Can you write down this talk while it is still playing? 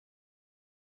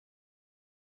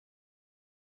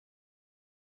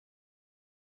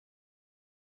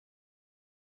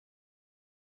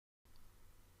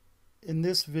In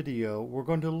this video, we're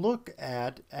going to look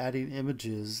at adding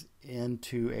images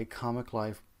into a Comic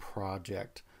Life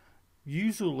project.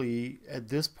 Usually at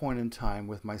this point in time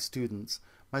with my students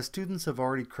have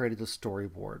already created a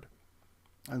storyboard.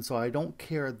 And so I don't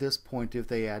care at this point if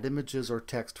they add images or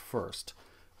text first.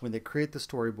 When they create the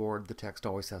storyboard, the text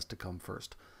always has to come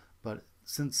first. But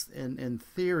since in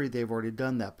theory they've already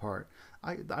done that part,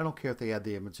 I don't care if they add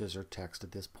the images or text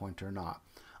at this point or not.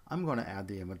 I'm going to add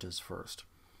the images first.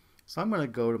 So I'm going to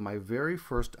go to my very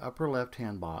first upper left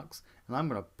hand box and I'm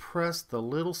going to press the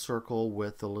little circle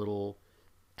with the little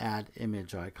add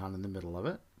image icon in the middle of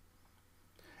it.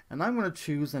 And I'm going to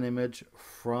choose an image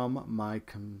from my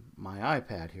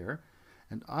iPad here,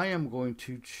 and I am going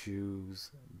to choose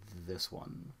this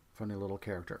one, funny little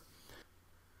character.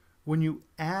 When you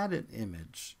add an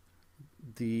image,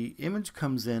 the image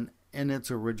comes in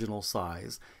its original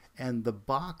size and the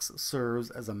box serves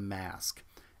as a mask.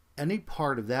 Any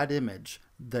part of that image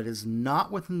that is not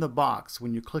within the box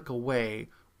when you click away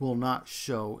will not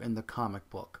show in the comic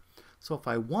book. So if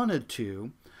I wanted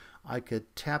to, I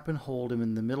could tap and hold him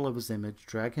in the middle of his image,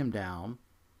 drag him down,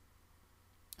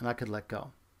 and I could let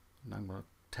go. And I'm going to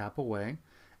tap away,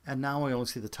 and now I only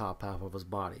see the top half of his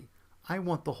body. I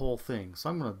want the whole thing, so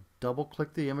I'm going to double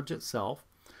click the image itself.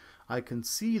 I can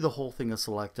see the whole thing is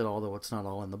selected, although it's not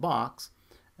all in the box,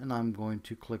 and I'm going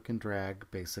to click and drag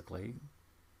basically.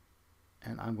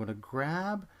 And I'm going to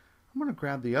grab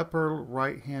the upper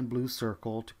right hand blue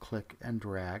circle to click and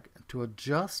drag to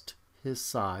adjust his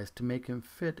size to make him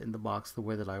fit in the box the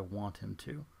way that I want him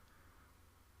to.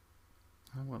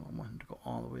 I want him to go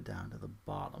all the way down to the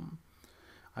bottom.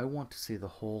 I want to see the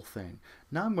whole thing.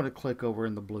 Now I'm going to click over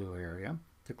in the blue area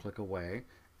to click away.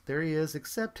 There he is,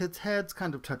 except his head's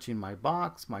kind of touching my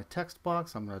box, my text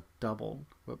box. I'm going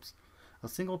to a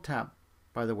single tap,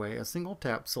 by the way, a single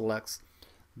tap selects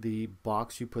the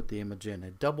box you put the image in. A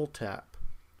double tap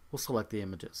will select the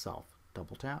image itself.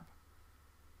 Double tap.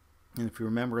 And if you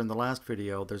remember in the last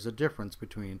video, there's a difference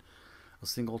between a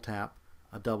single tap,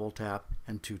 a double tap,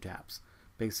 and two taps.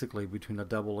 Basically, between a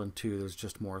double and two, there's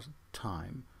just more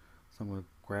time. So I'm going to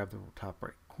grab the top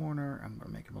right corner. I'm going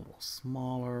to make him a little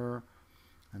smaller.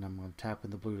 And I'm going to tap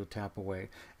in the blue to tap away.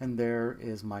 And there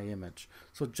is my image.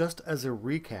 So just as a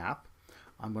recap,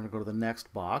 I'm going to go to the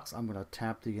next box. I'm going to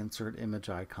tap the insert image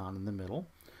icon in the middle.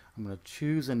 I'm going to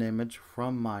choose an image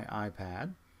from my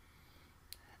iPad.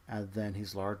 And then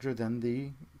he's larger than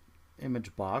the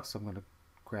image box. I'm going to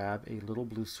grab a little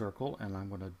blue circle and I'm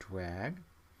going to drag.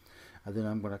 And then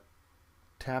I'm going to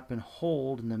tap and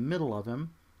hold in the middle of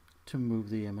him to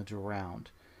move the image around.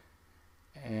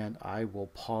 And I will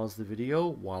pause the video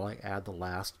while I add the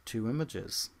last two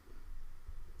images.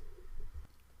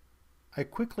 I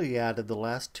quickly added the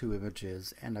last two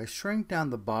images and I shrank down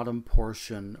the bottom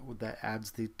portion that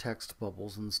adds the text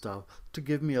bubbles and stuff to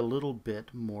give me a little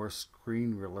bit more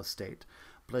screen real estate.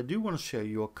 But I do want to show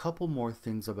you a couple more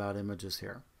things about images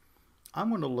here. I'm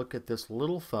going to look at this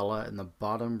little fella in the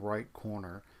bottom right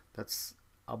corner that's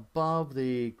above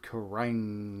the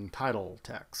Kerrang title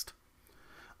text.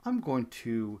 I'm going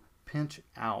to pinch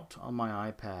out on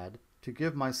my iPad to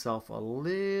give myself a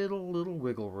little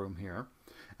wiggle room here.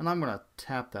 And I'm going to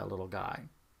tap that little guy.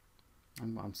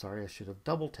 I'm sorry, I should have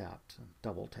double tap,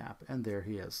 and there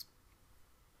he is.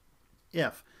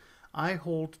 If I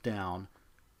hold down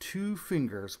two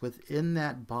fingers within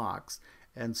that box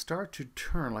and start to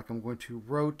turn like I'm going to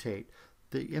rotate,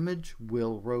 the image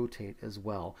will rotate as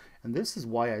well. And this is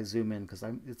why I zoom in, because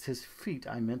it's his feet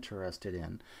I'm interested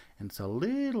in. And it's a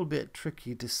little bit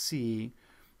tricky to see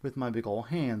with my big old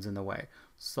hands in the way.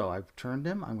 So I've turned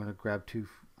him. I'm going to grab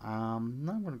I'm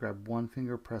going to grab one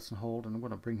finger, press and hold, and I'm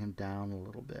going to bring him down a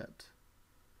little bit.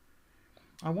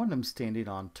 I want him standing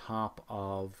on top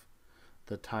of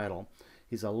the title.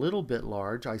 He's a little bit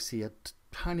large. I see a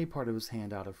tiny part of his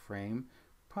hand out of frame.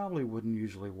 Probably wouldn't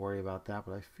usually worry about that,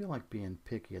 but I feel like being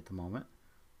picky at the moment.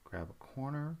 Grab a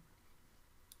corner,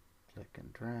 click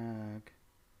and drag,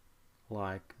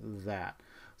 like that.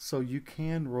 So you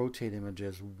can rotate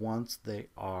images once they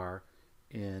are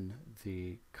in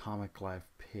the Comic Life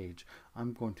page.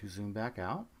 I'm going to zoom back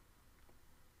out.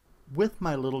 With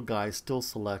my little guy still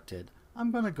selected,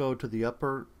 I'm going to go to the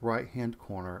upper right hand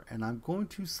corner and I'm going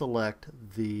to select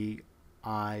the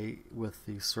eye with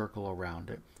the circle around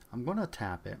it. I'm going to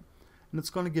tap it and it's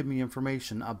going to give me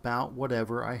information about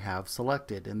whatever I have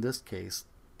selected, in this case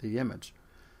the image.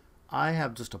 I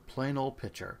have just a plain old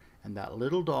picture, and that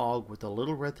little dog with the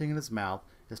little red thing in his mouth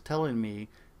is telling me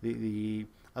the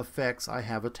effects I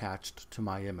have attached to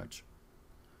my image.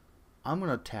 I'm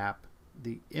going to tap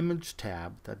the image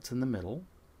tab that's in the middle,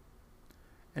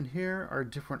 And here are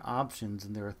different options,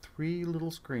 and there are three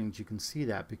little screens. You can see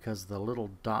that because of the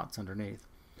little dots underneath.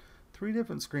 Three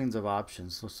different screens of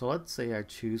options. So let's say I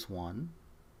choose one,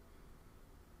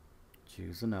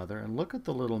 choose another, and look at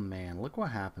the little man. Look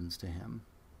what happens to him.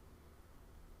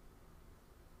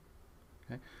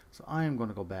 Okay, so I am going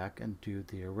to go back and do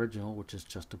the original, which is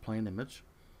just a plain image.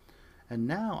 And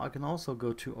now I can also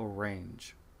go to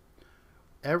Arrange.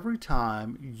 Every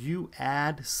time you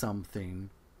add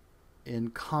something in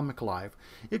Comic Life,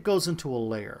 it goes into a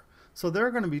layer. So there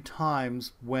are going to be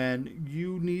times when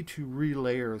you need to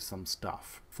relayer some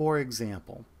stuff. For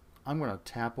example, I'm going to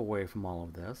tap away from all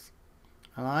of this,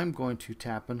 and I'm going to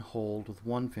tap and hold with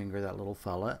one finger that little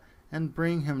fella and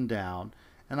bring him down,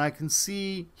 and I can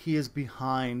see he is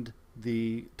behind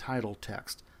the title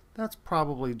text. That's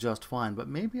probably just fine, but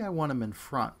maybe I want him in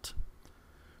front.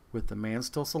 With the man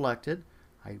still selected,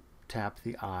 I tap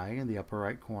the eye in the upper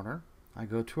right corner, I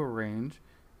go to Arrange,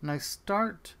 and I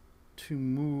start to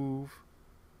move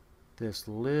this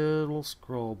little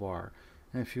scroll bar.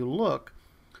 And if you look,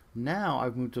 now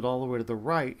I've moved it all the way to the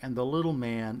right, and the little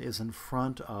man is in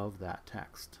front of that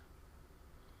text.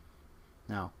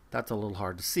 Now, that's a little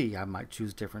hard to see. I might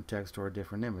choose different text or a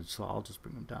different image, so I'll just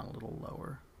bring them down a little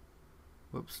lower.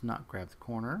 Whoops, not grab the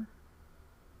corner.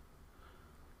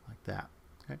 Like that.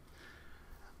 Okay.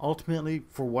 Ultimately,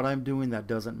 for what I'm doing, that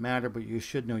doesn't matter, but you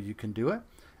should know you can do it.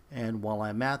 And while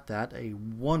I'm at that, a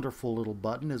wonderful little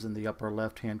button is in the upper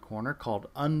left-hand corner called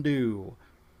Undo.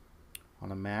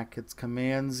 On a Mac, it's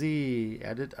Command Z,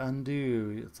 Edit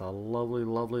Undo. It's a lovely,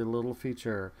 lovely little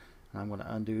feature. And I'm going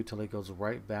to undo till he goes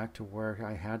right back to where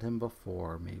I had him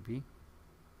before, maybe.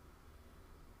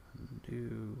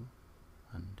 Undo,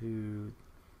 undo,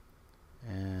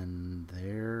 and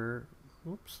there,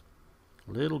 whoops,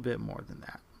 a little bit more than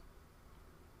that.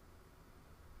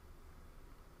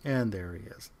 And there he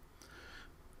is.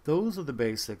 Those are the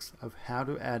basics of how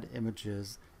to add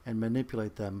images and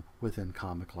manipulate them within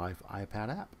Comic Life iPad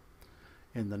app.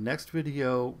 In the next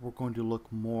video, we're going to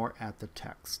look more at the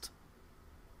text.